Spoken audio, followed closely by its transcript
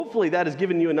Hopefully that has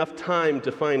given you enough time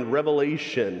to find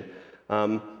revelation.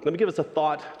 Let me give us a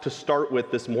thought to start with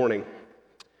this morning.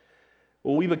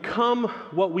 Well, we become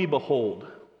what we behold.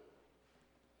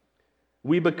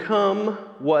 We become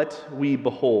what we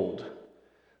behold.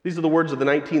 These are the words of the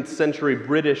 19th century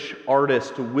British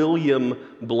artist William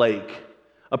Blake,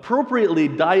 appropriately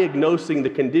diagnosing the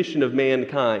condition of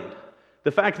mankind. The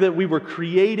fact that we were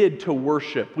created to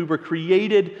worship, we were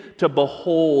created to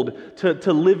behold,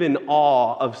 to live in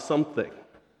awe of something.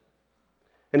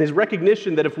 And his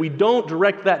recognition that if we don't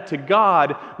direct that to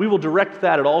God, we will direct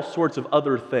that at all sorts of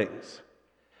other things.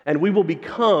 And we will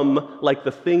become like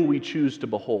the thing we choose to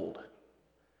behold.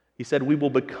 He said, we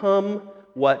will become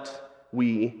what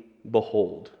we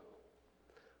behold.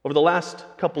 Over the last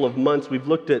couple of months, we've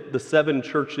looked at the 7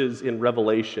 churches in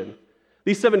Revelation.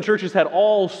 These 7 churches had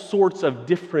all sorts of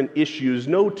different issues.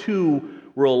 No two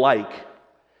were alike.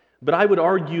 But I would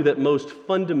argue that most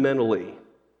fundamentally,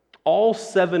 all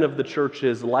 7 of the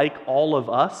churches, like all of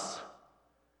us,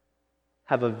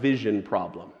 have a vision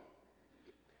problem.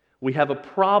 We have a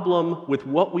problem with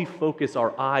what we focus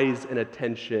our eyes and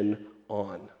attention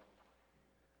on.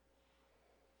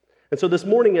 And so this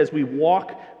morning, as we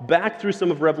walk back through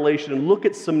some of Revelation and look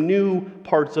at some new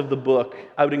parts of the book,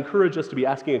 I would encourage us to be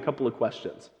asking a couple of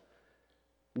questions.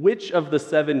 Which of the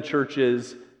 7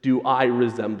 churches do I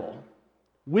resemble?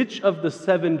 Which of the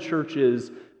 7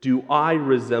 churches do I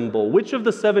resemble? Which of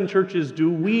the 7 churches do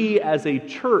we as a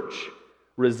church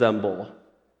resemble?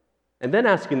 And then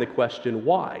asking the question,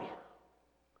 why?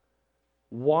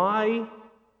 Why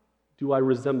do I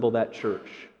resemble that church?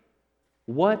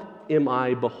 What am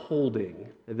I beholding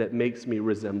that makes me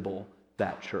resemble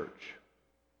that church?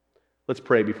 Let's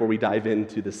pray before we dive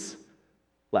into this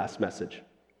last message.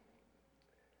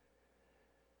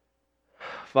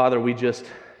 Father, we just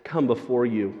come before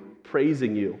you,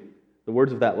 praising you. The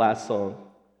words of that last song,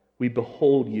 we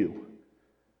behold you.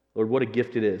 Lord, what a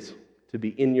gift it is to be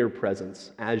in your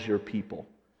presence as your people.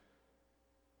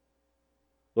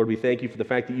 Lord, we thank you for the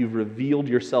fact that you've revealed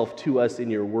yourself to us in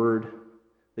your word,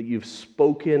 that you've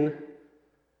spoken,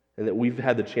 and that we've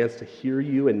had the chance to hear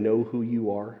you and know who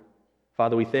you are.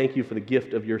 Father, we thank you for the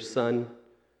gift of your Son,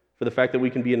 for the fact that we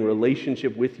can be in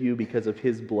relationship with you because of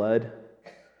his blood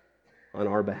on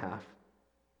our behalf.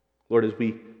 Lord, as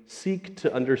we seek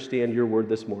to understand your word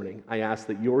this morning, I ask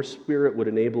that your Spirit would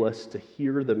enable us to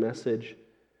hear the message.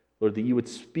 Lord, that you would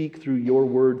speak through your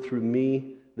word through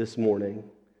me this morning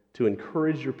to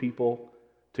encourage your people,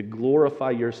 to glorify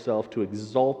yourself, to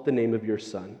exalt the name of your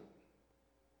Son.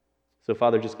 So,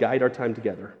 Father, just guide our time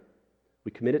together.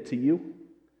 We commit it to you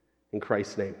in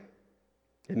Christ's name.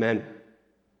 Amen.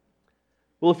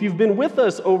 Well, if you've been with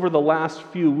us over the last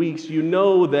few weeks, you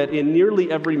know that in nearly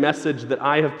every message that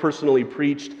I have personally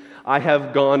preached, I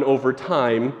have gone over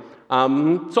time. So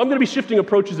I'm going to be shifting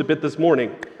approaches a bit this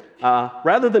morning.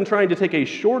 Rather than trying to take a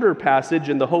shorter passage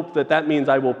in the hope that that means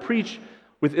I will preach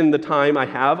within the time I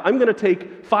have, I'm going to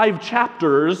take 5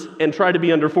 chapters and try to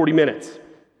be under 40 minutes.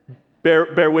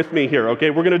 Bear with me here, okay?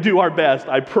 We're going to do our best,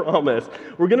 I promise.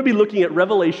 We're going to be looking at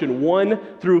Revelation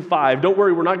 1 through 5. Don't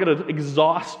worry, we're not going to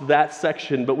exhaust that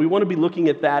section, but we want to be looking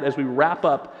at that as we wrap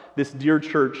up this Dear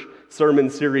Church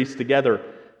sermon series together.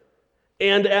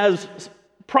 And as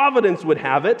Providence would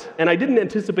have it, and I didn't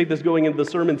anticipate this going into the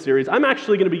sermon series, I'm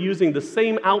actually going to be using the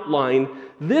same outline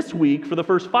this week for the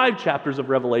first 5 chapters of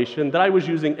Revelation that I was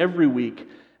using every week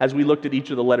as we looked at each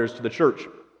of the letters to the church.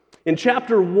 In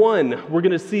chapter 1, we're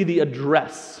going to see the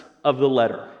address of the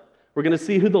letter. We're going to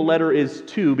see who the letter is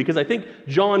to, because I think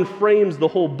John frames the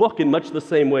whole book in much the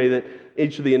same way that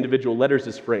each of the individual letters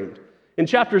is framed. In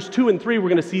chapters 2 and 3, we're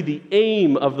going to see the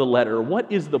aim of the letter.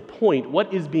 What is the point?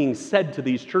 What is being said to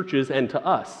these churches and to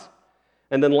us?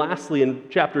 And then lastly, in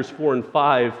chapters 4 and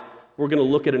 5, we're going to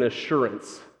look at an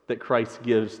assurance that Christ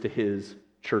gives to his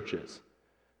churches.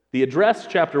 The address,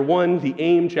 chapter 1, the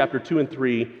aim, chapter 2 and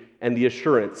 3, and the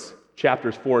assurance,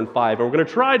 chapters 4 and 5. And we're going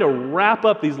to try to wrap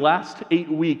up these last 8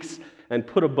 weeks and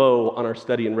put a bow on our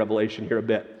study in Revelation here a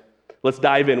bit. Let's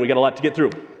dive in. We got a lot to get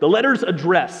through. The letter's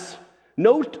address.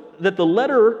 Note that the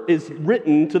letter is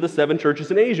written to the 7 churches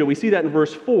in Asia. We see that in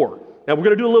verse 4. Now, we're going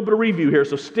to do a little bit of review here,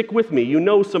 so stick with me. You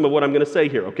know some of what I'm going to say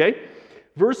here, okay?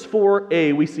 Verse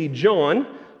 4a, we see John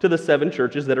to the 7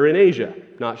 churches that are in Asia.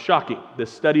 Not shocking.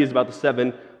 This study is about the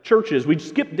 7 churches. We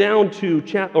skip down to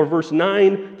verse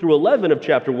 9 through 11 of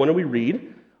chapter 1, and we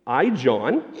read, I,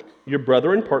 John, your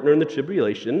brother and partner in the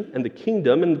tribulation and the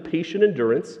kingdom and the patient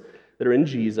endurance that are in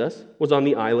Jesus, was on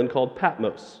the island called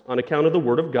Patmos on account of the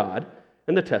word of God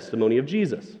and the testimony of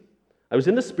Jesus. I was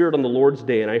in the Spirit on the Lord's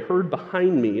day, and I heard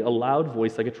behind me a loud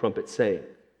voice like a trumpet saying,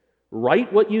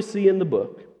 write what you see in the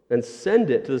book and send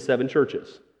it to the seven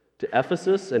churches, to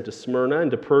Ephesus and to Smyrna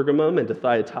and to Pergamum and to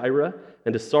Thyatira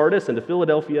and to Sardis and to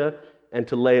Philadelphia and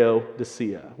to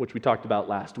Laodicea, which we talked about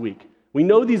last week. We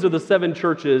know these are the seven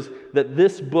churches that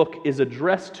this book is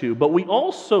addressed to, but we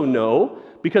also know,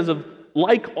 because of,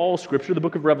 like all Scripture, the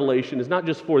book of Revelation is not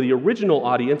just for the original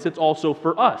audience, it's also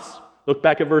for us. Look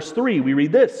back at verse 3, we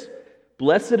read this: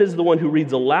 "Blessed is the one who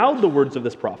reads aloud the words of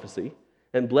this prophecy,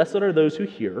 and blessed are those who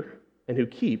hear and who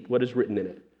keep what is written in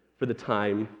it, for the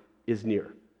time is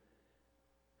near."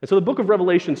 And so the book of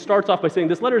Revelation starts off by saying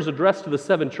this letter is addressed to the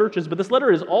seven churches, but this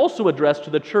letter is also addressed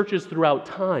to the churches throughout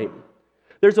time.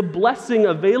 There's a blessing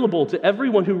available to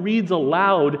everyone who reads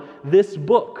aloud this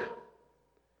book.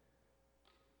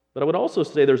 But I would also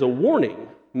say there's a warning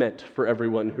meant for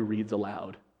everyone who reads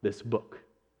aloud this book.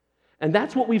 And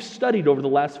that's what we've studied over the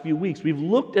last few weeks. We've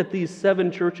looked at these seven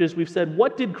churches. We've said,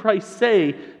 what did Christ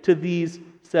say to these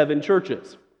seven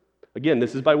churches? Again,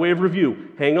 this is by way of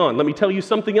review. Hang on, let me tell you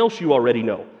something else you already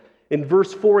know. In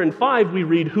verse 4 and 5, we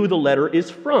read who the letter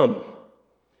is from.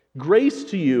 "Grace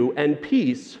to you and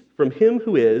peace from him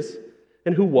who is,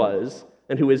 and who was,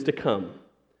 and who is to come,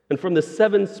 and from the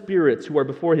seven spirits who are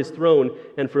before his throne,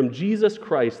 and from Jesus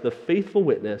Christ, the faithful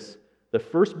witness, the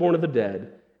firstborn of the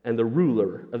dead, and the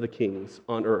ruler of the kings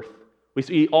on earth." We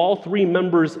see all three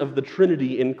members of the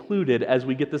Trinity included as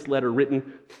we get this letter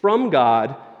written from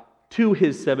God to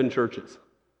his seven churches.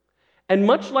 And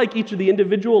much like each of the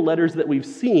individual letters that we've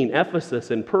seen,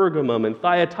 Ephesus and Pergamum and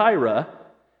Thyatira,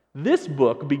 this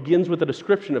book begins with a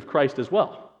description of Christ as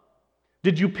well.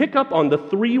 Did you pick up on the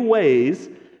three ways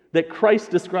that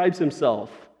Christ describes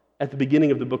himself at the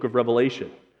beginning of the book of Revelation?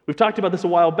 We've talked about this a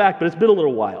while back, but it's been a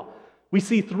little while. We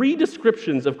see three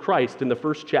descriptions of Christ in the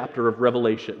first chapter of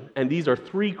Revelation, and these are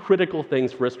three critical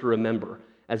things for us to remember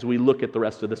as we look at the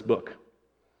rest of this book.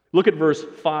 Look at verse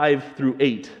 5 through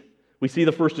 8. We see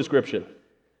the first description.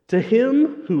 "To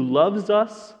him who loves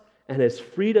us and has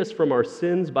freed us from our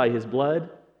sins by his blood,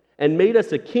 and made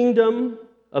us a kingdom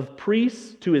of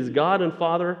priests to his God and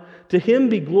Father, to him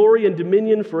be glory and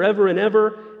dominion forever and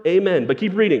ever. Amen." But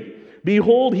keep reading.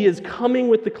 "Behold, he is coming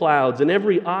with the clouds, and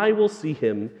every eye will see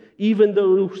him, even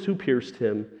those who pierced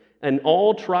him, and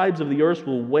all tribes of the earth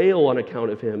will wail on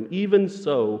account of him. Even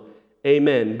so,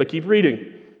 amen." But keep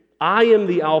reading. "I am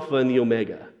the Alpha and the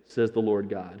Omega, says the Lord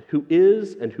God, who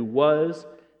is and who was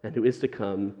and who is to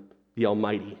come, the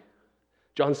Almighty."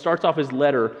 John starts off his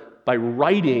letter by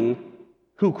writing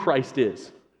who Christ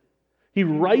is. He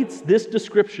writes this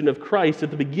description of Christ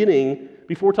at the beginning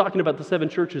before talking about the seven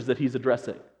churches that he's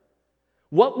addressing.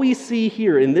 What we see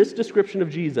here in this description of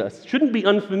Jesus shouldn't be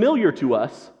unfamiliar to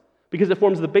us because it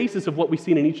forms the basis of what we've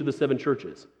seen in each of the seven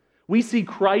churches. We see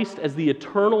Christ as the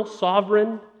eternal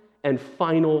sovereign and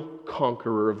final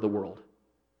conqueror of the world.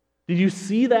 Did you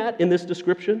see that in this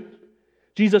description?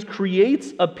 Jesus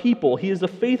creates a people. He is a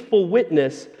faithful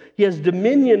witness. He has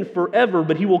dominion forever,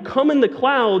 but he will come in the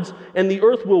clouds and the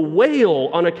earth will wail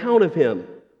on account of him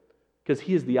because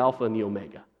he is the Alpha and the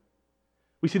Omega.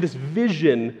 We see this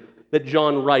vision that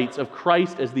John writes of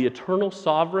Christ as the eternal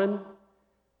sovereign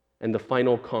and the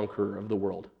final conqueror of the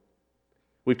world.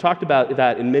 We've talked about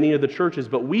that in many of the churches,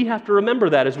 but we have to remember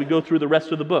that as we go through the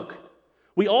rest of the book.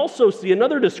 We also see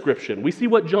another description. We see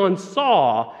what John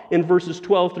saw in verses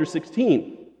 12 through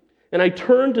 16. "And I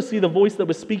turned to see the voice that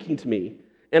was speaking to me,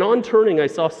 and on turning I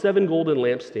saw 7 golden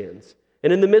lampstands,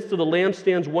 and in the midst of the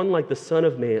lampstands one like the Son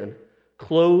of Man,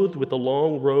 clothed with a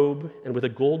long robe and with a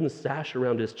golden sash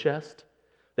around his chest.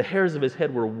 The hairs of his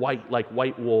head were white like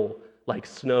white wool, like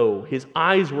snow. His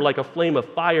eyes were like a flame of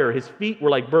fire. His feet were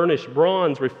like burnished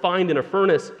bronze refined in a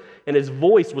furnace, and his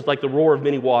voice was like the roar of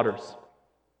many waters.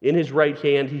 In his right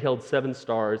hand he held 7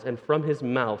 stars, and from his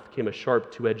mouth came a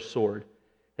sharp 2-edged sword.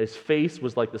 His face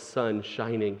was like the sun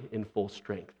shining in full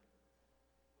strength."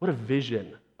 What a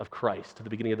vision of Christ at the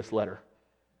beginning of this letter.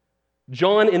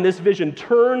 John, in this vision,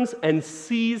 turns and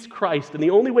sees Christ, and the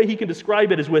only way he can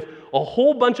describe it is with a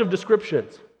whole bunch of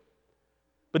descriptions.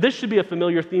 But this should be a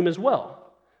familiar theme as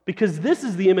well, because this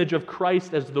is the image of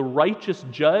Christ as the righteous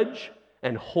judge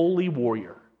and holy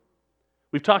warrior.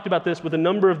 We've talked about this with a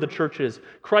number of the churches.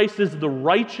 Christ is the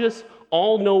righteous,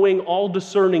 all-knowing,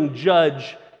 all-discerning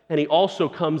judge, and he also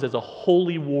comes as a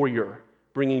holy warrior,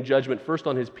 bringing judgment first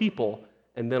on his people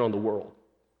and then on the world.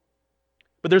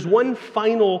 But there's one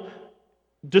final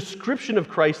description of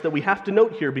Christ that we have to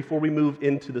note here before we move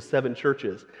into the 7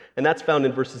 churches, and that's found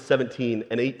in verses 17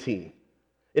 and 18.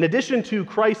 In addition to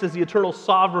Christ as the eternal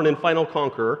sovereign and final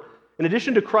conqueror, in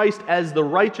addition to Christ as the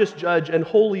righteous judge and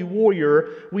holy warrior,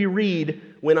 we read,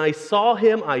 "When I saw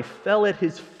him, I fell at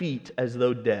his feet as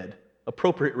though dead."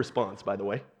 Appropriate response, by the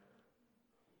way.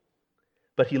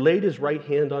 But he laid his right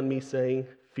hand on me, saying,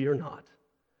 Fear not,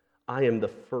 I am the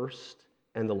first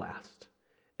and the last,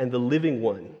 and the living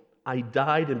one. I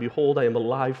died, and behold, I am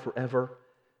alive forever,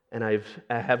 and I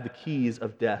have the keys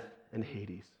of death and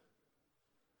Hades.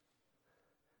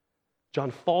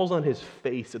 John falls on his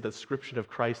face at the description of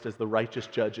Christ as the righteous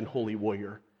judge and holy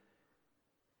warrior.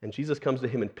 And Jesus comes to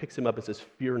him and picks him up and says,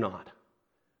 Fear not,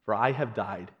 for I have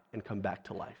died and come back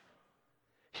to life.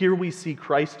 Here we see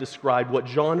Christ described. What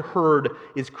John heard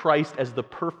is Christ as the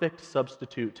perfect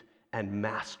substitute and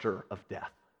master of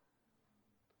death.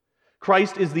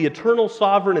 Christ is the eternal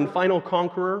sovereign and final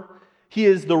conqueror. He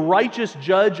is the righteous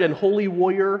judge and holy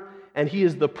warrior, and he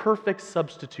is the perfect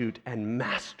substitute and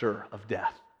master of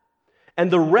death.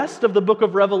 And the rest of the book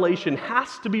of Revelation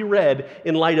has to be read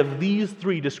in light of these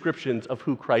three descriptions of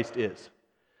who Christ is.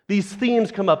 These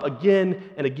themes come up again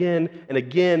and again and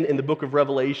again in the book of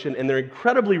Revelation, and they're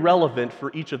incredibly relevant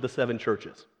for each of the seven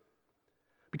churches.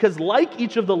 Because like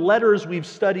each of the letters we've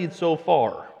studied so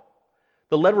far,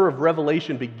 the letter of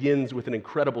Revelation begins with an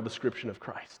incredible description of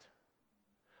Christ.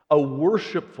 A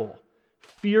worshipful,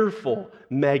 fearful,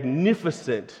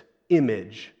 magnificent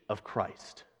image of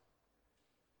Christ.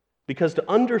 Because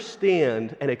to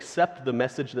understand and accept the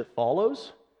message that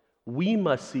follows, we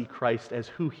must see Christ as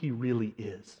who he really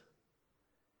is,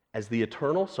 as the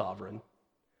eternal sovereign,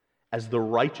 as the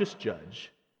righteous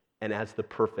judge, and as the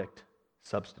perfect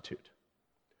substitute.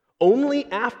 Only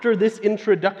after this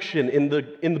introduction in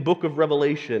the book of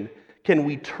Revelation can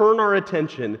we turn our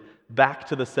attention back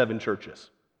to the seven churches.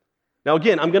 Now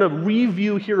again, I'm going to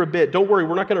review here a bit. Don't worry,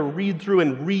 we're not going to read through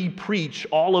and re-preach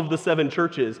all of the seven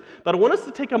churches, but I want us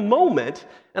to take a moment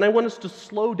and I want us to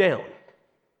slow down.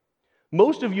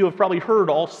 Most of you have probably heard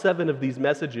all seven of these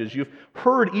messages. You've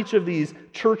heard each of these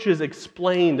churches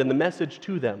explained and the message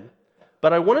to them.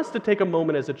 But I want us to take a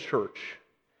moment as a church,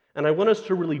 and I want us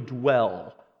to really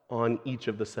dwell on each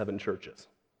of the seven churches.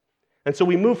 And so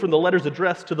we move from the letters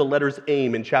addressed to the letters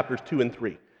aim in chapters 2 and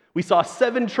 3. We saw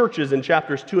seven churches in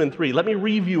chapters 2 and 3. Let me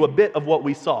review a bit of what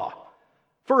we saw.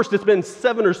 First, it's been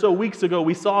 7 or so weeks ago,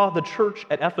 we saw the church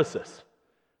at Ephesus.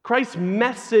 Christ's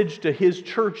message to his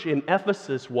church in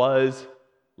Ephesus was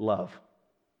love.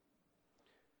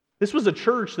 This was a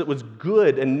church that was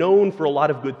good and known for a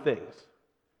lot of good things.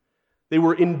 They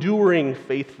were enduring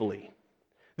faithfully.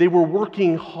 They were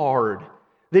working hard.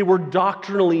 They were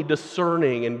doctrinally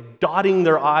discerning and dotting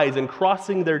their I's and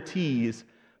crossing their T's,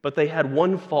 but they had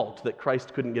one fault that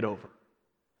Christ couldn't get over.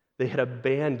 They had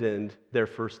abandoned their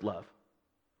first love.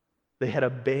 They had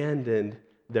abandoned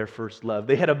their first love.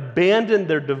 They had abandoned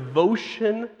their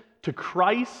devotion to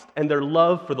Christ and their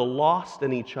love for the lost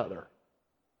and each other.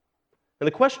 And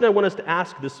the question I want us to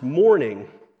ask this morning,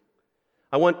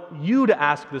 I want you to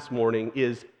ask this morning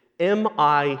is, am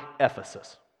I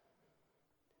Ephesus?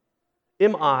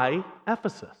 Am I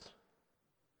Ephesus?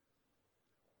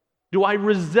 Do I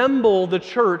resemble the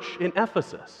church in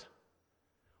Ephesus?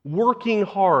 Working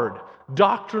hard,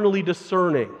 doctrinally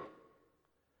discerning.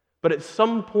 But at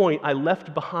some point, I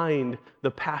left behind the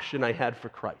passion I had for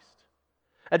Christ.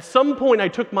 At some point, I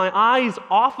took my eyes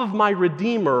off of my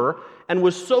Redeemer and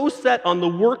was so set on the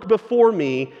work before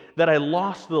me that I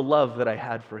lost the love that I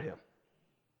had for him.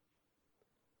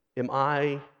 Am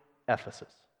I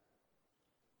Ephesus?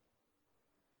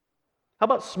 How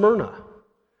about Smyrna?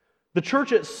 The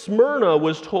church at Smyrna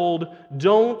was told,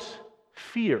 don't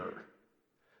fear.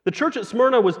 The church at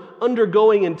Smyrna was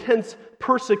undergoing intense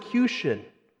persecution.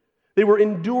 They were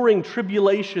enduring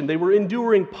tribulation. They were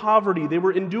enduring poverty. They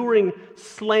were enduring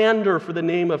slander for the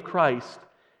name of Christ.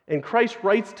 And Christ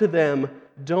writes to them,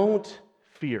 don't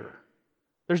fear.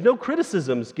 There's no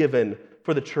criticisms given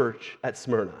for the church at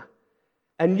Smyrna.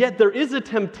 And yet there is a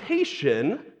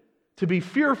temptation to be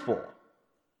fearful.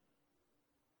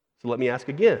 So let me ask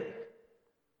again.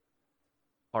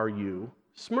 Are you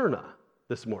Smyrna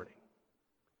this morning?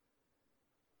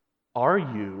 Are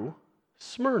you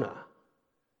Smyrna?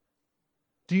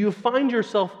 Do you find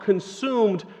yourself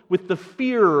consumed with the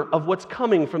fear of what's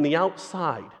coming from the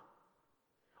outside?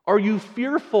 Are you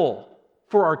fearful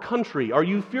for our country? Are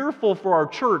you fearful for our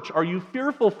church? Are you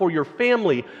fearful for your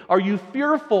family? Are you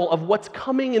fearful of what's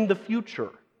coming in the future?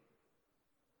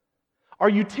 Are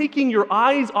you taking your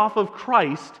eyes off of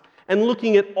Christ and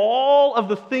looking at all of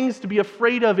the things to be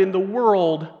afraid of in the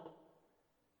world?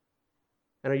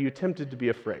 And are you tempted to be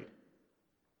afraid?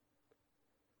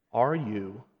 Are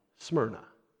you Smyrna?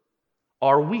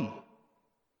 Are we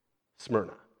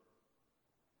Smyrna?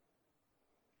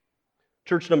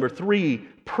 Church number 3,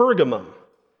 Pergamum.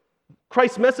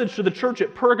 Christ's message to the church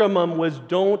at Pergamum was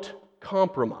don't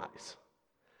compromise.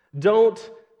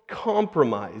 Don't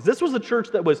compromise. This was a church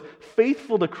that was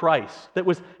faithful to Christ, that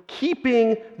was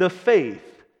keeping the faith,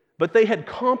 but they had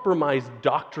compromised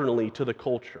doctrinally to the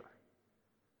culture.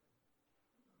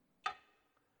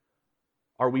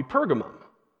 Are we Pergamum?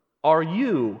 Are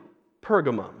you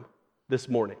Pergamum this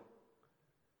morning?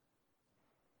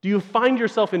 Do you find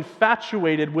yourself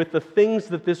infatuated with the things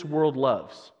that this world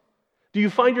loves? Do you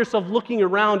find yourself looking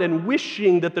around and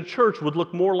wishing that the church would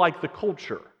look more like the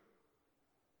culture?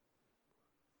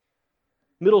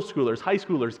 Middle schoolers, high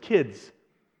schoolers, kids.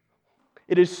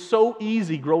 It is so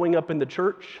easy growing up in the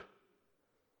church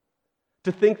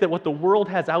to think that what the world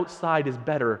has outside is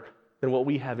better than what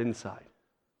we have inside.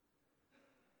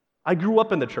 I grew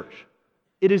up in the church.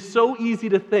 It is so easy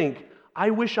to think,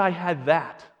 I wish I had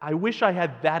that. I wish I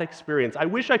had that experience. I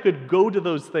wish I could go to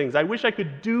those things. I wish I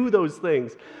could do those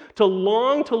things. To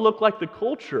long to look like the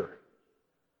culture.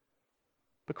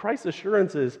 But Christ's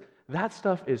assurance is that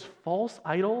stuff is false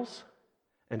idols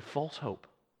and false hope.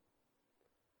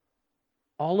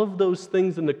 All of those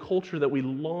things in the culture that we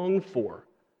long for,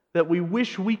 that we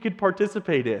wish we could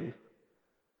participate in,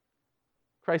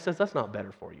 Christ says that's not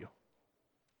better for you.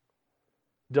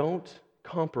 Don't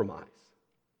compromise.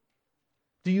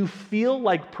 Do you feel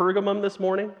like Pergamum this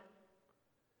morning?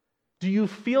 Do you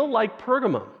feel like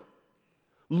Pergamum?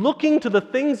 Looking to the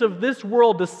things of this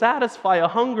world to satisfy a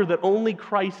hunger that only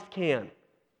Christ can.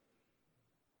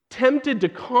 Tempted to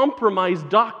compromise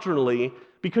doctrinally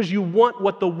because you want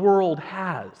what the world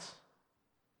has.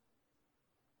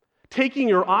 Taking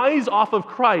your eyes off of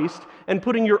Christ and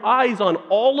putting your eyes on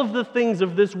all of the things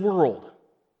of this world.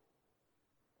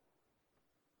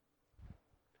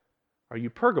 Are you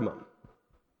Pergamum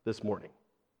this morning?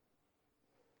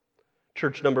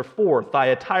 Church number 4,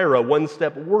 Thyatira, one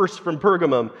step worse from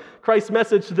Pergamum. Christ's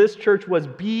message to this church was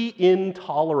be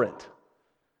intolerant.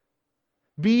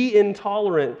 Be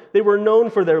intolerant. They were known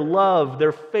for their love,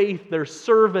 their faith, their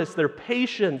service, their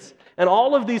patience, and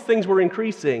all of these things were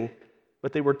increasing,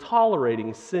 but they were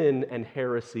tolerating sin and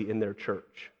heresy in their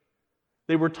church.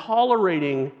 They were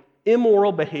tolerating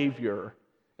immoral behavior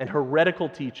and heretical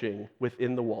teaching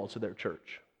within the walls of their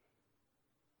church.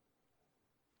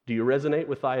 Do you resonate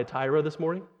with Thyatira this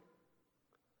morning?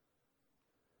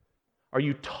 Are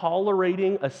you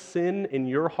tolerating a sin in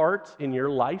your heart, in your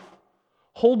life?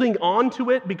 Holding on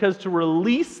to it because to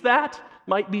release that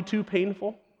might be too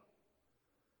painful?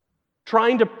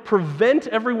 Trying to prevent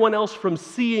everyone else from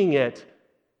seeing it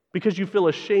because you feel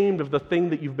ashamed of the thing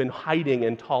that you've been hiding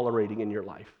and tolerating in your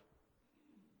life?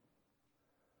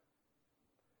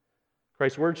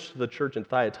 Christ's words to the church in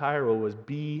Thyatira was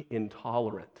be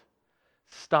intolerant.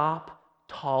 Stop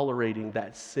tolerating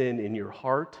that sin in your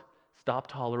heart. Stop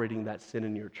tolerating that sin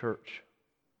in your church.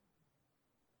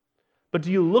 But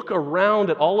do you look around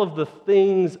at all of the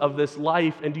things of this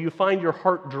life and do you find your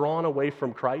heart drawn away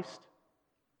from Christ?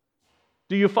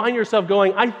 Do you find yourself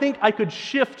going, I think I could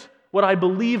shift what I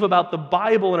believe about the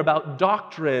Bible and about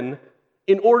doctrine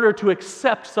in order to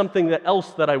accept something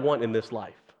else that I want in this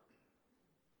life?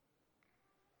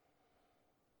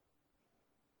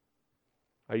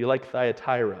 Are you like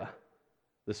Thyatira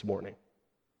this morning?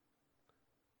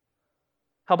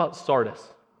 How about Sardis?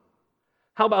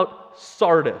 How about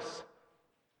Sardis?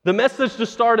 The message to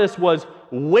Sardis was,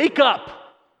 wake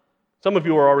up. Some of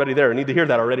you are already there and need to hear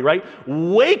that already, right?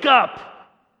 Wake up.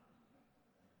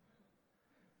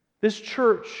 This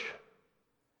church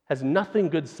has nothing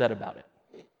good said about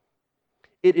it.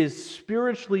 It is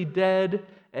spiritually dead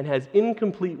and has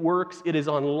incomplete works. It is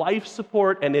on life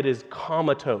support and it is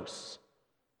comatose.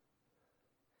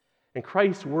 And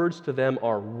Christ's words to them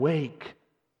are, wake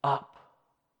up.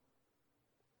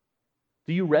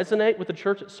 Do you resonate with the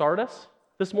church at Sardis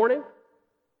this morning?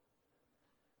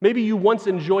 Maybe you once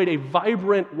enjoyed a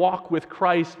vibrant walk with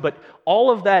Christ, but all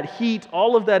of that heat,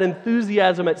 all of that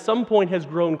enthusiasm at some point has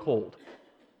grown cold.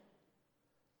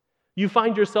 You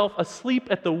find yourself asleep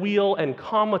at the wheel and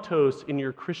comatose in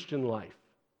your Christian life.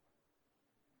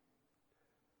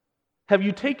 Have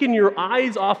you taken your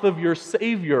eyes off of your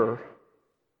Savior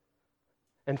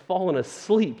and fallen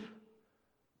asleep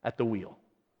at the wheel?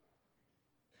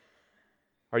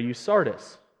 Are you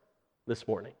Sardis this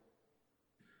morning?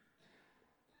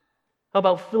 How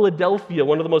about Philadelphia,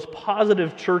 one of the most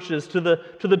positive churches? To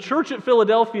the church at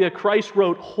Philadelphia, Christ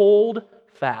wrote, hold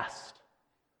fast.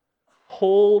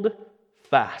 Hold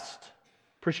fast.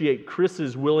 Appreciate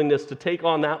Chris's willingness to take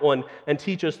on that one and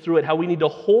teach us through it, how we need to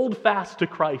hold fast to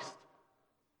Christ.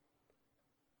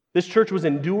 This church was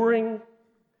enduring,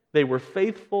 they were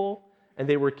faithful, and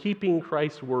they were keeping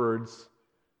Christ's words,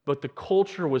 but the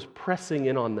culture was pressing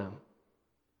in on them.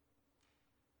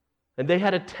 And they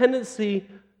had a tendency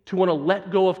to want to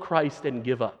let go of Christ and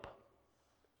give up.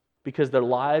 because their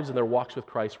lives and their walks with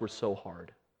Christ were so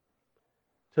hard.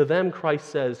 To them, Christ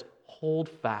says, hold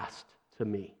fast to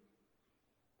me.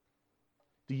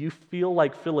 Do you feel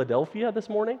like Philadelphia this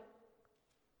morning?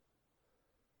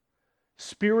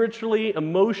 Spiritually,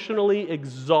 emotionally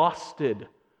exhausted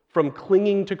from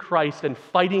clinging to Christ and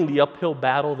fighting the uphill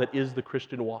battle that is the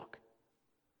Christian walk.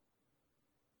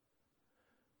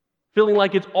 Feeling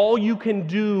like it's all you can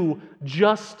do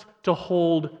just to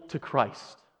hold to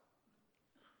Christ.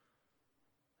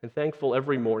 And thankful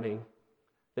every morning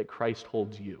that Christ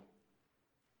holds you.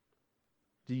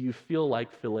 Do you feel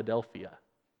like Philadelphia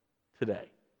today?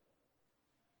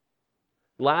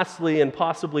 Lastly, and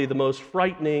possibly the most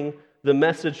frightening, the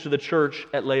message to the church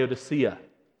at Laodicea.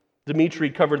 Dimitri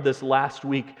covered this last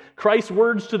week. Christ's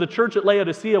words to the church at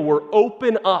Laodicea were,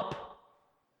 open up.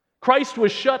 Christ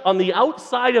was shut on the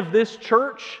outside of this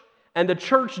church, and the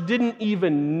church didn't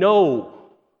even know.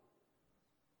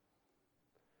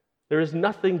 There is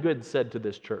nothing good said to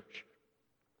this church.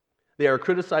 They are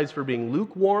criticized for being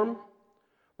lukewarm,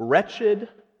 wretched,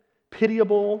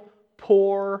 pitiable,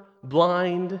 poor,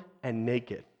 blind, and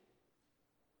naked.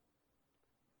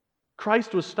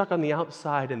 Christ was stuck on the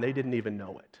outside, and they didn't even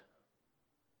know it.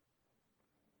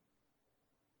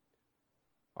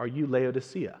 Are you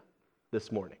Laodicea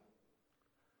this morning?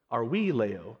 Are we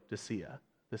Laodicea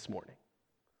this morning?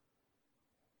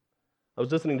 I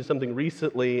was listening to something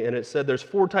recently, and it said there's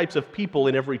 4 types of people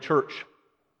in every church.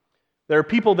 There are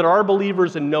people that are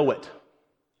believers and know it.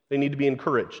 They need to be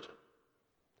encouraged.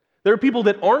 There are people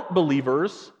that aren't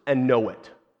believers and know it.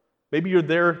 Maybe you're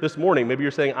there this morning. Maybe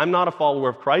you're saying, I'm not a follower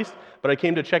of Christ, but I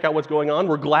came to check out what's going on.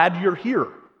 We're glad you're here.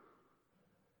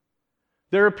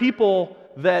 There are people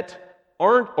that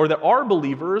aren't or that are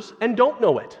believers and don't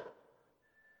know it.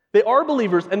 They are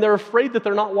believers and they're afraid that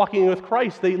they're not walking with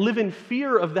Christ. They live in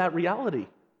fear of that reality.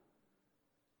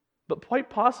 But quite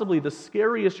possibly the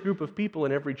scariest group of people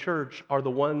in every church are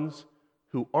the ones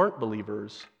who aren't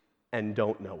believers and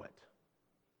don't know it.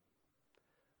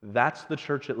 That's the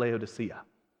church at Laodicea.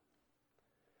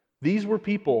 These were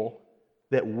people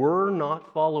that were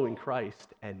not following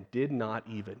Christ and did not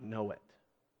even know it.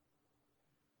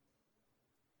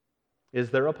 Is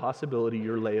there a possibility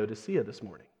you're Laodicea this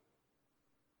morning?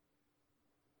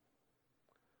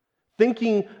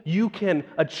 Thinking you can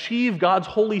achieve God's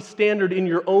holy standard in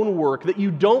your own work, that you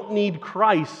don't need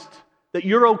Christ, that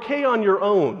you're okay on your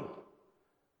own.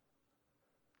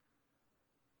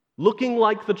 Looking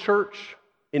like the church,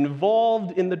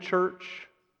 involved in the church,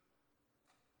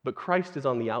 but Christ is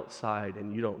on the outside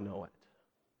and you don't know it.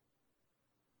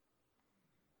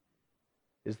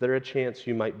 Is there a chance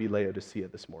you might be Laodicea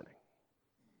this morning?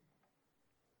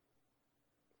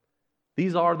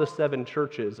 These are the 7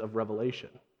 churches of Revelation.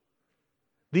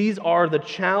 These are the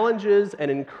challenges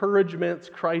and encouragements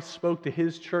Christ spoke to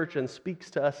his church and speaks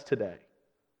to us today.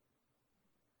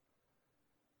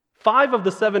 5 of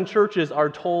the 7 churches are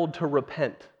told to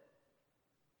repent.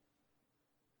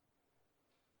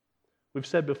 We've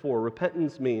said before,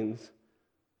 repentance means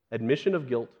admission of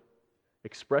guilt,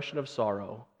 expression of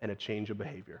sorrow, and a change of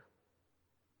behavior.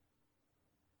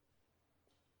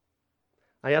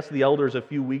 I asked the elders a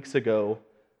few weeks ago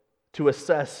to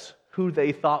assess who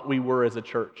they thought we were as a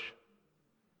church,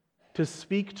 to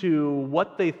speak to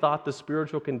what they thought the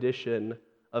spiritual condition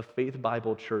of Faith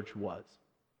Bible Church was.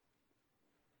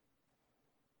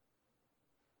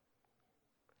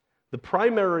 The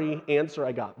primary answer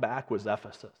I got back was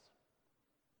Ephesus.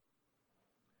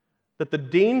 That the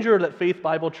danger that Faith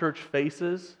Bible Church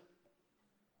faces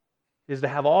is to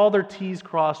have all their T's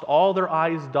crossed, all their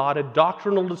I's dotted,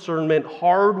 doctrinal discernment,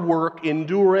 hard work,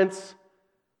 endurance,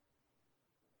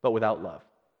 but without love.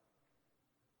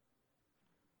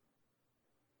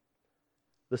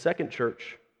 The second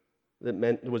church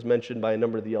that was mentioned by a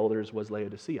number of the elders was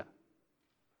Laodicea,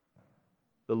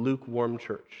 the lukewarm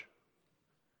church.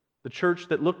 The church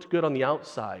that looked good on the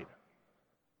outside,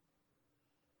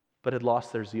 but had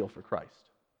lost their zeal for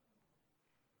Christ.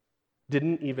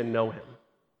 Didn't even know him.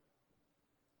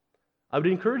 I would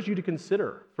encourage you to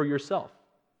consider for yourself,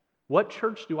 what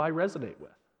church do I resonate with?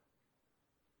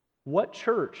 What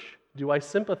church do I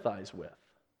sympathize with?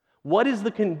 What is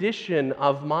the condition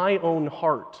of my own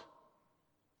heart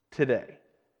today?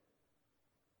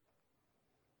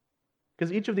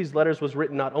 Because each of these letters was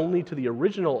written not only to the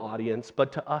original audience,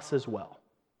 but to us as well.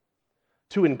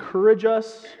 To encourage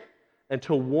us and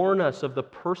to warn us of the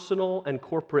personal and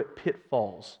corporate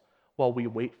pitfalls while we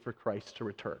wait for Christ to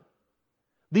return.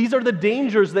 These are the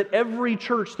dangers that every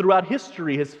church throughout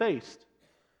history has faced.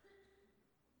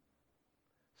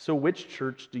 So which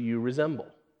church do you resemble?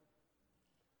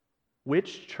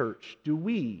 Which church do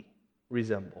we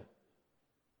resemble?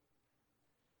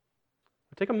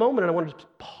 take a moment and I want to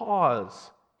just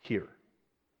pause here.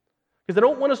 Because I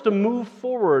don't want us to move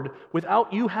forward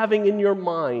without you having in your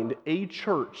mind a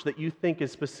church that you think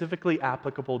is specifically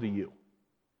applicable to you.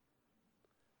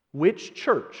 Which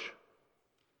church?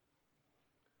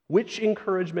 Which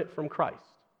encouragement from Christ?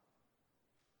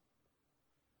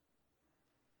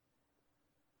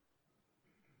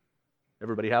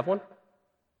 Everybody have one?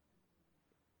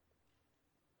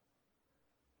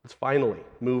 Let's finally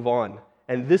move on.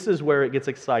 And this is where it gets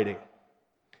exciting.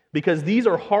 Because these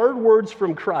are hard words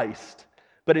from Christ,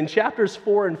 but in chapters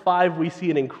 4 and 5, we see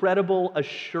an incredible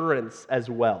assurance as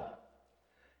well.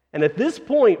 And at this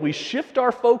point, we shift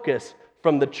our focus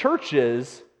from the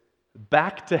churches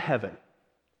back to heaven.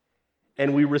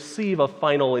 And we receive a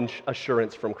final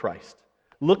assurance from Christ.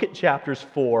 Look at chapters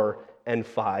 4 and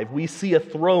 5. We see a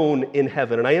throne in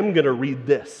heaven, and I am going to read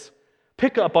this.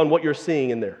 Pick up on what you're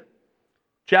seeing in there.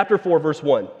 Chapter 4, verse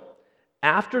 1.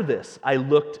 After this, I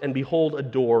looked, and behold, a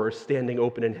door standing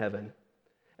open in heaven.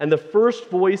 And the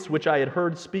first voice which I had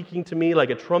heard speaking to me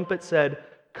like a trumpet said,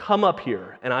 "Come up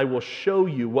here, and I will show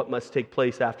you what must take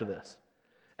place after this."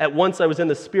 At once I was in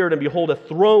the Spirit, and behold, a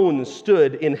throne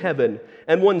stood in heaven,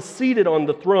 and one seated on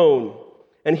the throne.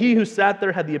 And he who sat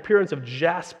there had the appearance of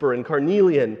jasper and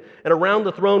carnelian, and around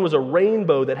the throne was a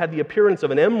rainbow that had the appearance of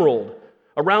an emerald.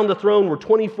 Around the throne were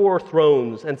 24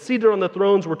 thrones, and seated on the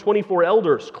thrones were 24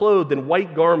 elders, clothed in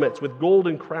white garments with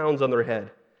golden crowns on their head.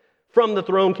 From the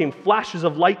throne came flashes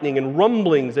of lightning and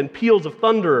rumblings and peals of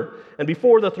thunder, and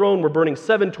before the throne were burning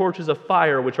 7 torches of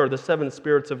fire, which are the 7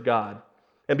 spirits of God.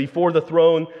 And before the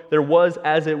throne there was,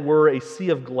 as it were, a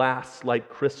sea of glass like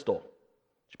crystal.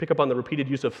 Did you pick up on the repeated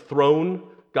use of throne,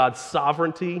 God's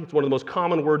sovereignty? It's one of the most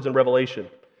common words in Revelation.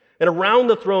 And around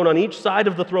the throne, on each side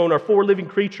of the throne, are 4 living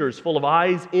creatures full of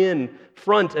eyes in,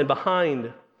 front, and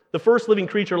behind. The first living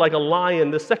creature like a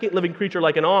lion, the second living creature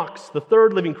like an ox, the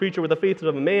third living creature with the face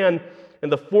of a man,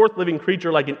 and the fourth living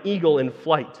creature like an eagle in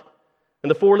flight. And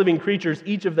the 4 living creatures,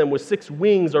 each of them with 6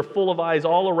 wings, are full of eyes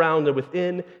all around and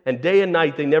within, and day and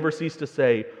night they never cease to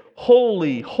say,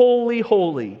 "Holy, holy,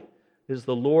 holy is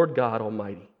the Lord God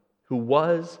Almighty, who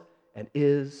was and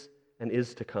is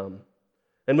to come."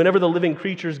 And whenever the living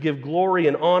creatures give glory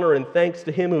and honor and thanks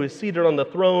to him who is seated on the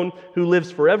throne, who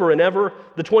lives forever and ever,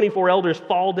 the 24 elders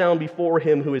fall down before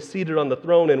him who is seated on the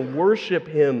throne and worship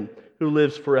him who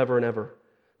lives forever and ever.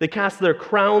 They cast their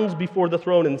crowns before the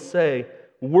throne and say,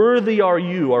 "Worthy are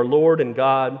you, our Lord and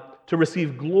God, to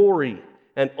receive glory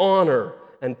and honor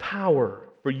and power,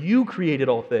 for you created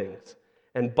all things,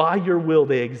 and by your will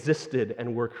they existed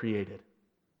and were created."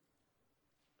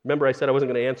 Remember, I said I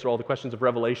wasn't going to answer all the questions of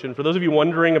Revelation. For those of you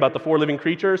wondering about the 4 living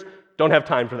creatures, don't have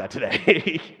time for that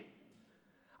today.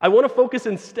 I want to focus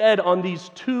instead on these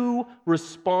 2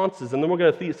 responses, and then we're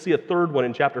going to see a third one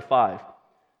in chapter 5.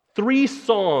 3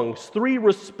 songs, 3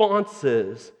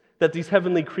 responses that these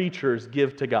heavenly creatures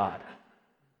give to God.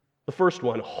 The first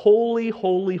one, "Holy,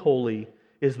 holy, holy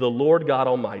is the Lord God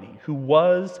Almighty, who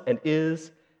was and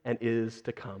is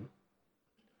to come."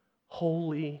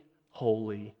 Holy,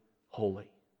 holy, holy.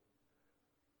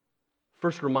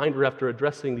 First reminder after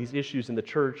addressing these issues in the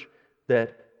church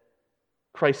that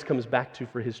Christ comes back to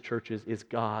for his churches is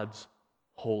God's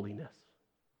holiness.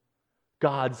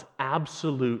 God's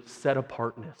absolute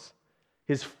set-apartness.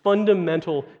 His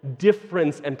fundamental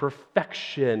difference and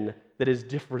perfection that is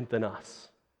different than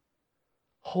us.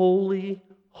 Holy,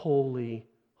 holy,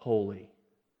 holy.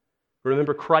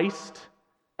 Remember Christ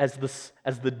as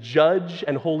the judge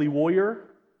and holy warrior?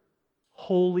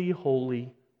 Holy,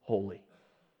 holy, holy.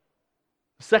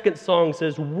 The second song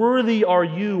says, "Worthy are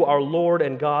you, our Lord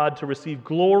and God, to receive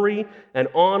glory and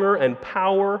honor and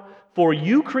power, for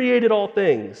you created all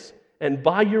things, and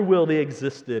by your will they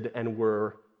existed and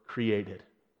were created."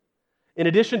 In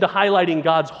addition to highlighting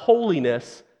God's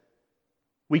holiness,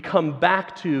 we come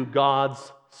back to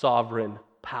God's sovereign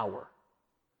power.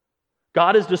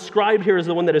 God is described here as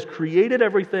the one that has created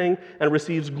everything and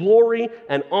receives glory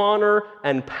and honor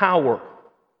and power.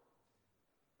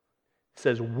 It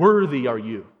says, "Worthy are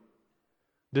you,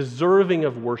 deserving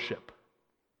of worship."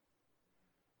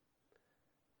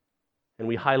 And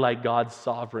we highlight God's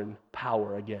sovereign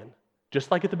power again, just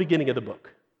like at the beginning of the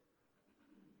book.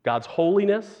 God's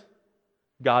holiness,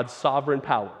 God's sovereign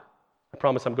power. I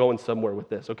promise I'm going somewhere with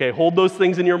this, okay? Hold those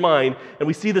things in your mind, and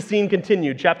we see the scene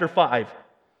continued. Chapter 5.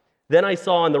 "Then I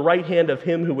saw on the right hand of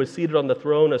him who was seated on the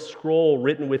throne a scroll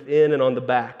written within and on the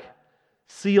back,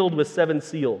 sealed with 7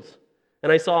 seals.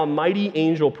 And I saw a mighty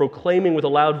angel proclaiming with a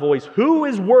loud voice, 'Who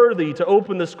is worthy to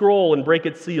open the scroll and break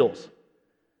its seals?'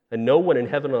 And no one in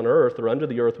heaven, on earth, or under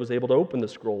the earth was able to open the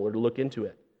scroll or to look into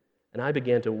it. And I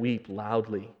began to weep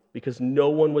loudly. because no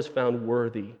one was found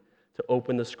worthy to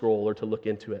open the scroll or to look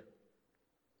into it.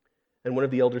 And one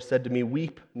of the elders said to me,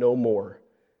 "Weep no more.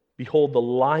 Behold, the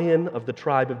Lion of the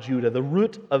tribe of Judah, the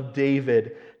Root of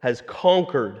David, has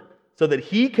conquered so that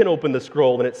he can open the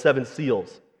scroll and its 7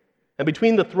 seals." And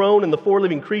between the throne and the 4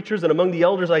 living creatures and among the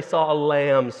elders I saw a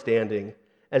lamb standing,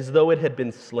 as though it had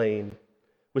been slain,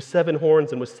 with 7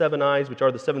 horns and with 7 eyes, which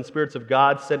are the 7 spirits of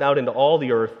God sent out into all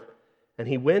the earth. And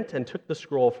he went and took the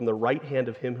scroll from the right hand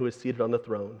of him who is seated on the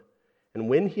throne. And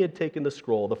when he had taken the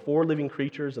scroll, the 4 living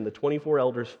creatures and the 24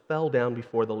 elders fell down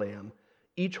before the Lamb,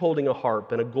 each holding a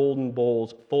harp and a golden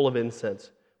bowls full of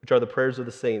incense, which are the prayers of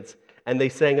the saints. And they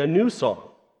sang a new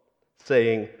song,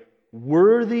 saying,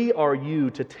 "Worthy are you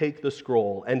to take the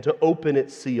scroll and to open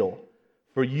its seal,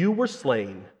 for you were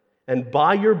slain, and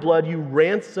by your blood you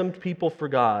ransomed people for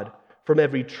God from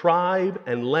every tribe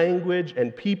and language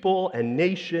and people and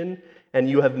nation, and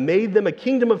you have made them a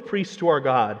kingdom of priests to our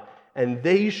God, and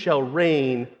they shall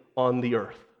reign on the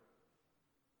earth."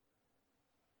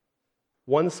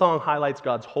 One song highlights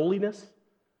God's holiness,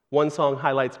 one song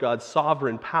highlights God's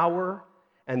sovereign power,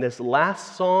 and this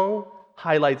last song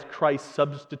highlights Christ's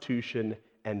substitution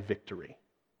and victory.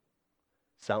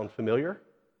 Sound familiar?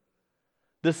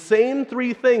 The same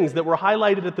 3 things that were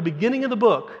highlighted at the beginning of the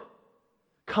book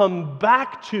come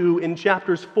back to in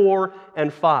chapters 4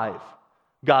 and 5.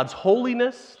 God's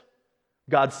holiness,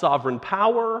 God's sovereign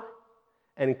power,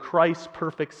 and Christ's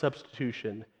perfect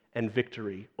substitution and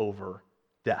victory over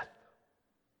death.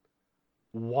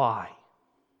 Why?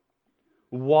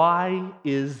 Why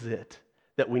is it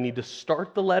that we need to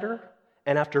start the letter,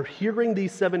 and after hearing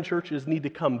these 7 churches, need to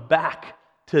come back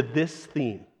to this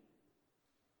theme?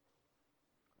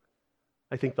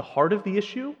 I think the heart of the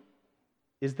issue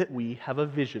is that we have a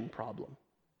vision problem.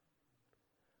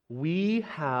 We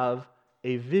have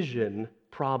a vision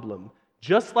problem,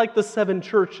 just like the 7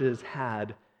 churches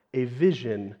had a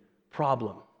vision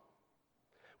problem.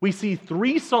 We see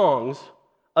 3 songs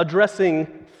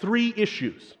addressing 3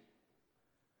 issues,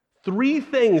 3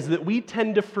 things that we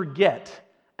tend to forget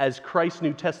as Christ's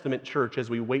New Testament church as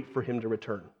we wait for him to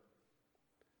return.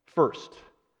 First,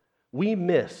 we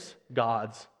miss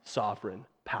God's sovereign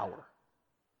power.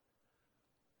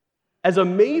 As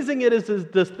amazing it is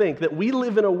to think that we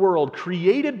live in a world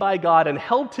created by God and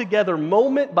held together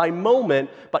moment by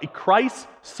Christ's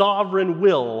sovereign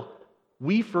will,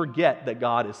 we forget that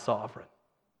God is sovereign.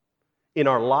 In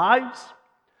our lives,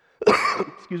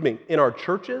 in our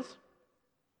churches,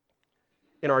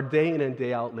 in our day in and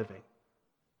day out living.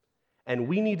 And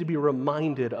we need to be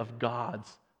reminded of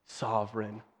God's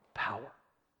sovereign power.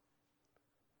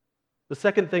 The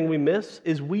second thing we miss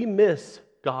is we miss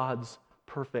God's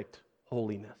perfect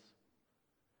holiness.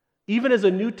 Even as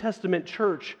a New Testament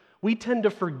church, we tend to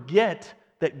forget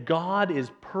that God is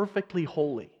perfectly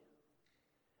holy.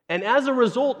 And as a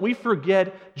result, we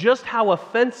forget just how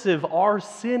offensive our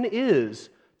sin is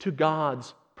to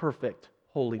God's perfect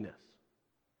holiness.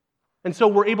 And so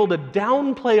we're able to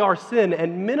downplay our sin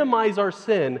and minimize our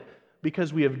sin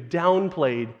because we have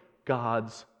downplayed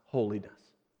God's holiness.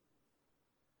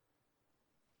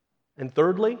 And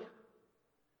thirdly,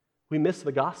 we miss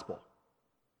the gospel.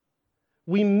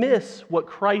 We miss what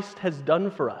Christ has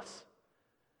done for us.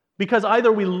 Because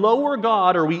either we lower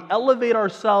God or we elevate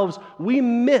ourselves, we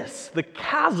miss the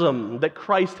chasm that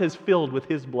Christ has filled with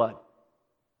his blood.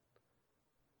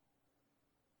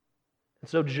 And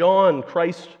so John,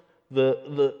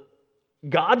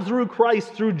 God through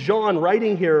Christ, through John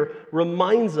writing here,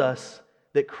 reminds us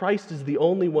that Christ is the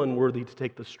only one worthy to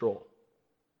take the scroll.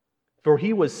 For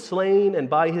he was slain, and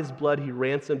by his blood he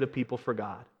ransomed a people for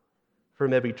God,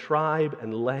 from every tribe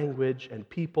and language and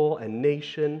people and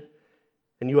nation.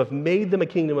 And you have made them a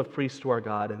kingdom of priests to our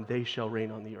God, and they shall reign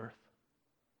on the earth.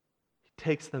 He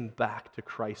takes them back to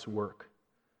Christ's work,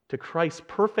 to Christ's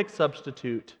perfect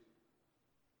substitute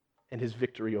and his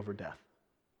victory over death.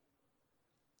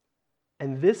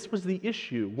 And this was the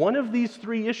issue. One of these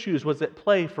 3 issues was at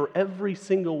play for every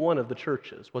single one of the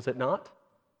churches, was it not?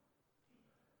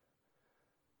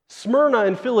 Smyrna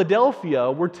and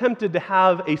Philadelphia were tempted to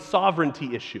have a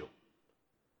sovereignty issue.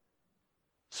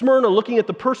 Smyrna looking at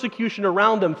the persecution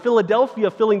around them,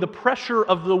 Philadelphia feeling the pressure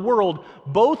of the world.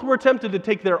 Both were tempted to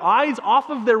take their eyes off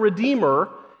of their Redeemer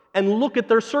and look at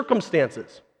their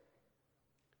circumstances,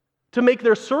 to make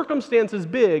their circumstances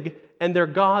big and their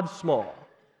God small.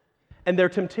 And their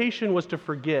temptation was to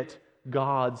forget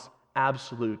God's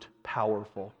absolute,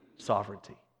 powerful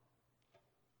sovereignty.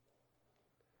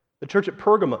 The church at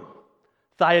Pergamum,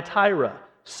 Thyatira,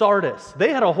 Sardis, they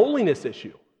had a holiness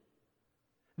issue.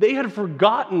 They had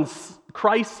forgotten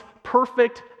Christ's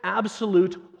perfect,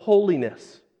 absolute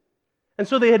holiness. And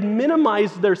so they had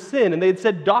minimized their sin, and they had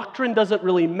said, doctrine doesn't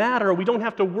really matter. We don't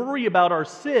have to worry about our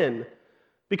sin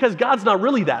because God's not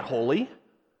really that holy.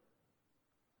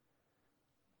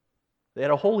 They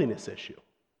had a holiness issue.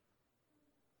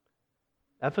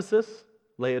 Ephesus,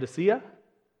 Laodicea,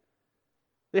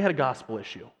 they had a gospel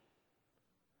issue.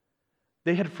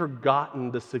 They had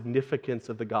forgotten the significance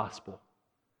of the gospel.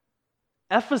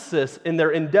 Ephesus, in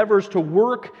their endeavors to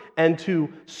work and to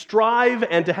strive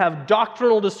and to have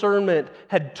doctrinal discernment,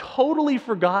 had totally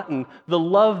forgotten the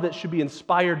love that should be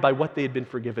inspired by what they had been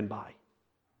forgiven by.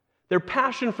 Their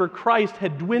passion for Christ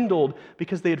had dwindled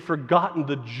because they had forgotten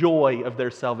the joy of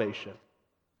their salvation.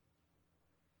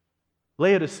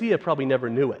 Laodicea probably never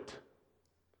knew it.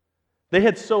 They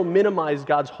had so minimized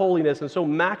God's holiness and so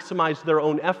maximized their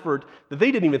own effort that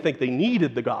they didn't even think they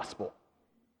needed the gospel.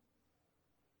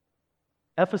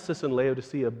 Ephesus and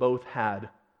Laodicea both had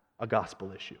a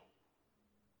gospel issue.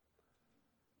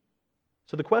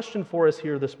 So the question for us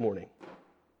here this morning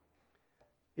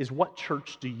is, what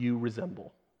church do you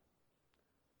resemble?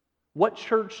 What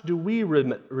church do we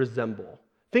resemble?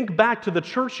 Think back to the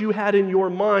church you had in your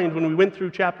mind when we went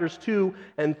through chapters 2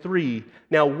 and 3.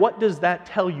 Now, what does that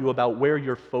tell you about where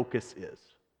your focus is?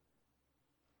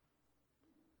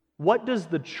 What does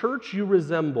the church you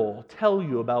resemble tell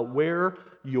you about where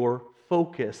your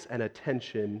focus and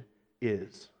attention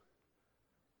is?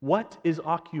 What is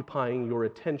occupying your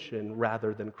attention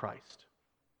rather than Christ?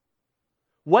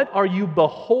 What are you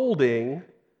beholding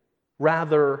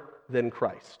rather than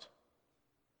Christ?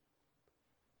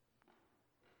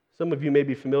 Some of you may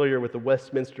be familiar with the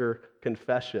Westminster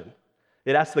Confession.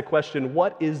 It asks the question,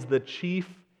 what is the chief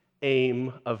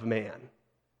aim of man?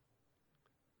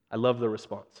 I love the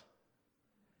response.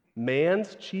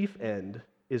 Man's chief end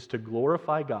is to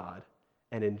glorify God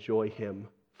and enjoy Him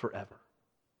forever.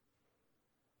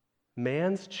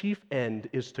 Man's chief end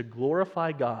is to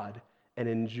glorify God and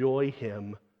enjoy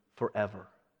Him forever.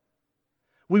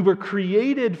 We were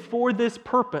created for this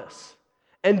purpose.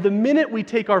 And the minute we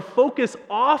take our focus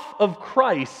off of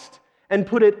Christ and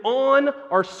put it on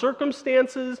our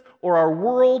circumstances or our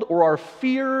world or our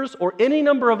fears or any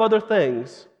number of other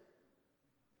things,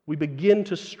 we begin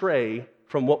to stray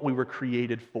from what we were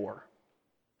created for.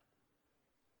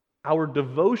 Our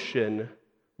devotion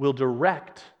will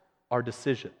direct our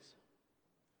decisions.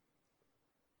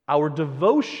 Our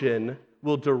devotion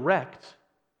will direct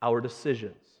our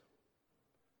decisions.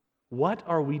 What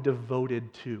are we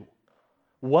devoted to?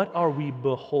 What are we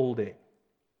beholding?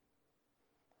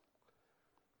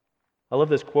 I love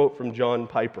this quote from John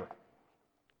Piper.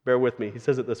 Bear with me. He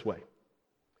says it this way.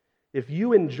 If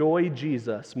you enjoy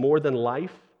Jesus more than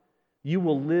life, you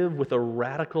will live with a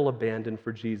radical abandon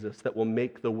for Jesus that will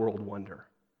make the world wonder.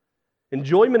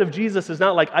 Enjoyment of Jesus is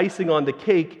not like icing on the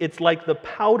cake, it's like the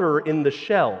powder in the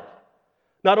shell.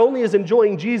 Not only is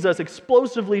enjoying Jesus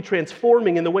explosively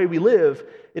transforming in the way we live,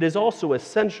 it is also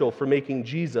essential for making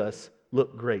Jesus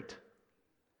look great.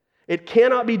 It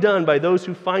cannot be done by those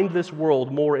who find this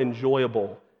world more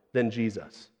enjoyable than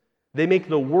Jesus. They make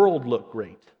the world look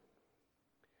great.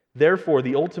 Therefore,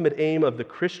 the ultimate aim of the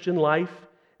Christian life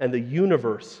and the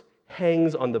universe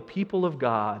hangs on the people of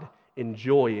God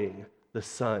enjoying the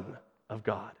Son of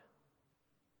God.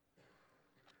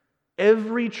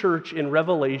 Every church in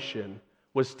Revelation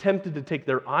was tempted to take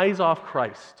their eyes off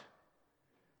Christ.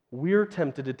 We're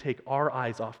tempted to take our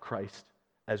eyes off Christ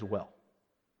as well.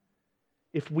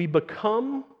 If we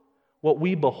become what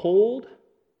we behold,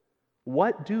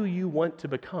 what do you want to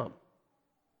become?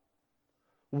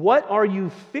 What are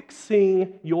you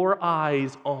fixing your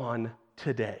eyes on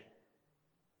today?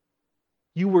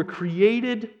 You were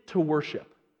created to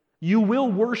worship. You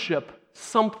will worship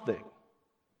something.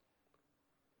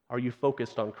 Are you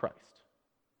focused on Christ?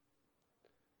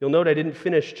 You'll note I didn't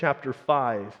finish chapter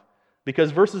 5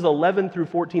 because verses 11 through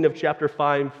 14 of chapter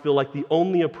 5 feel like the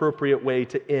only appropriate way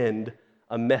to end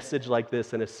a message like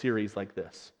this and a series like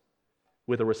this,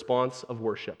 with a response of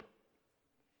worship.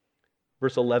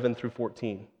 Verse 11 through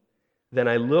 14. Then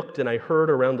I looked and I heard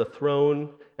around the throne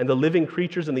and the living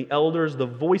creatures and the elders the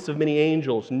voice of many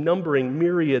angels, numbering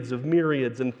myriads of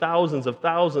myriads and thousands of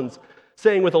thousands,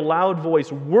 saying with a loud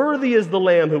voice, "Worthy is the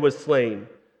Lamb who was slain,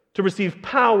 to receive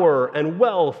power and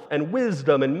wealth and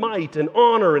wisdom and might and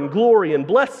honor and glory and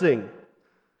blessing."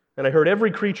 And I heard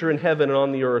every creature in heaven and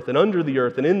on the earth and under the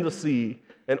earth and in the sea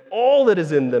and all that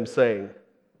is in them saying,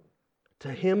 "To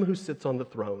him who sits on the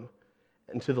throne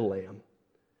and to the Lamb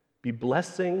be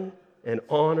blessing and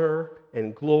honor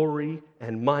and glory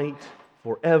and might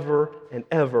forever and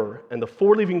ever." And the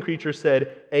four living creatures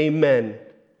said, "Amen."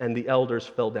 And the elders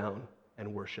fell down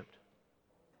and worshiped.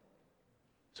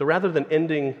 So rather than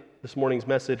ending this morning's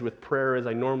message with prayer as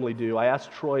I normally do, I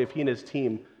asked Troy if he and his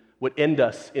team would end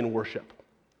us in worship.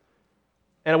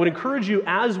 And I would encourage you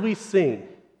as we sing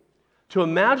to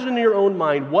imagine in your own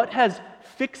mind what has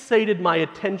fixated my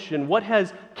attention, what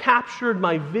has captured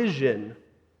my vision,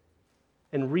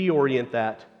 and reorient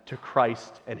that to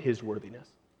Christ and His worthiness.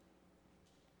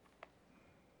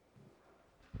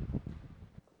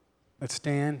 Let's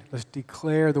stand. Let's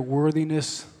declare the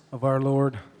worthiness of our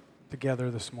Lord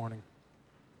together this morning.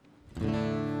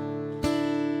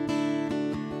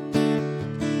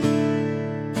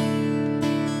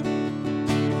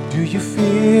 Do you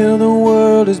feel the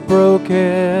world is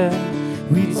broken?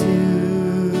 We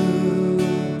do.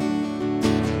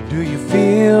 Do you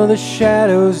feel the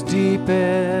shadows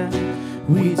deepen?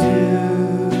 We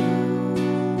do.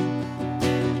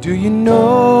 Do you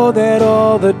know that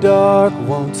all the dark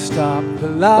won't stop the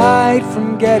light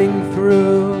from getting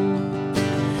through?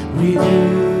 We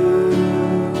do.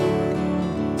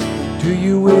 Do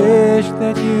you wish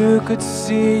that you could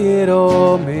see it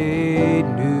all made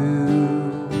new?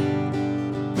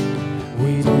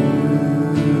 We do.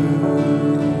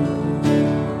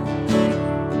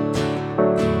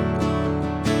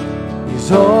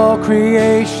 Is all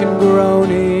creation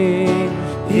groaning?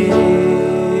 It is.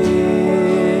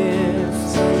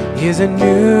 Is a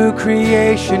new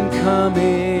creation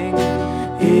coming?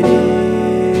 It is.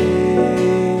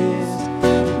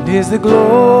 And is the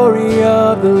glory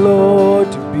of the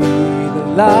Lord to be the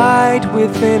light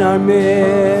within our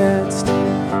midst?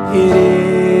 It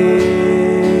is.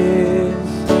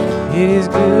 It is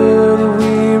good that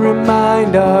we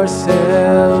remind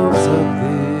ourselves of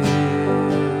this.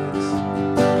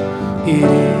 It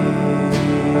is.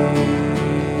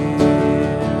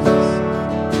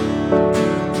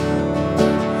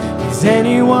 Is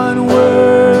anyone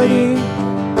worthy?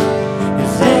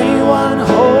 Is anyone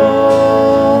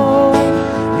whole?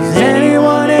 Is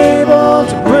anyone able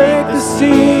to break the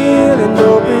seal and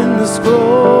open the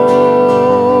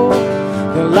scroll?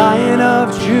 The Lion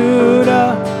of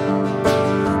Judah,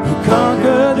 who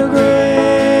conquered the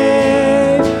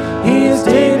grave, He is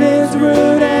David's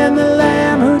root and the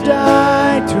Lamb who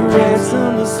died to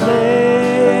ransom the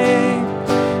slave.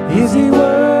 Is He worthy?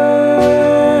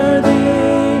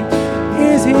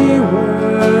 Is He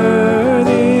worthy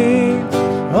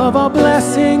of all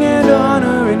blessing and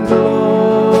honor and glory?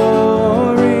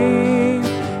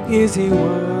 Is He worthy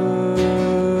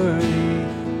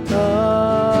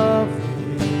of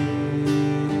this?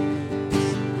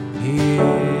 He is.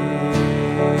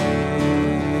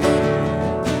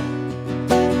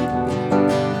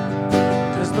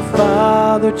 Does the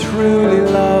Father truly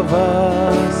love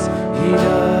us? He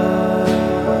does.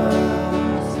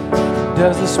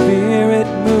 Does the Spirit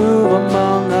move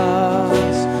among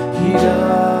us? He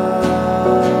does.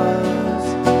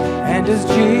 And does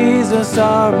Jesus,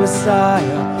 our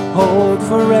Messiah, hold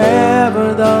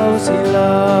forever those He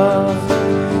loves?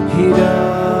 He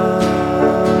does.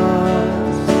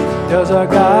 Does our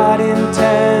God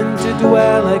intend to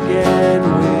dwell again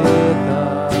with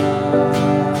us?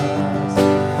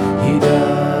 He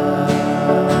does.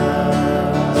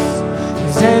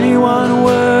 Is anyone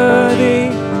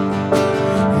worthy?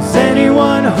 Is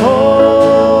anyone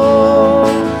whole?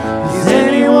 Is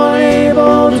anyone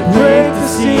able to break the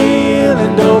seal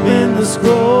and open the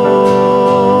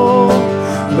scroll?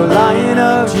 The Lion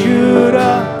of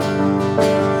Judah,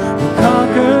 who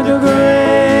conquered the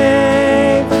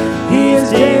grave, He is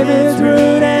David's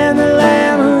root and the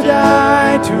Lamb who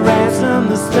died to ransom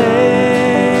the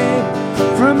slave.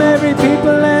 From every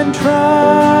people and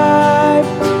tribe,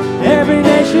 every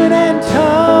nation and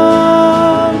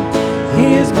tongue,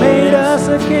 He has made us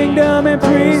a kingdom and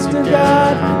priests unto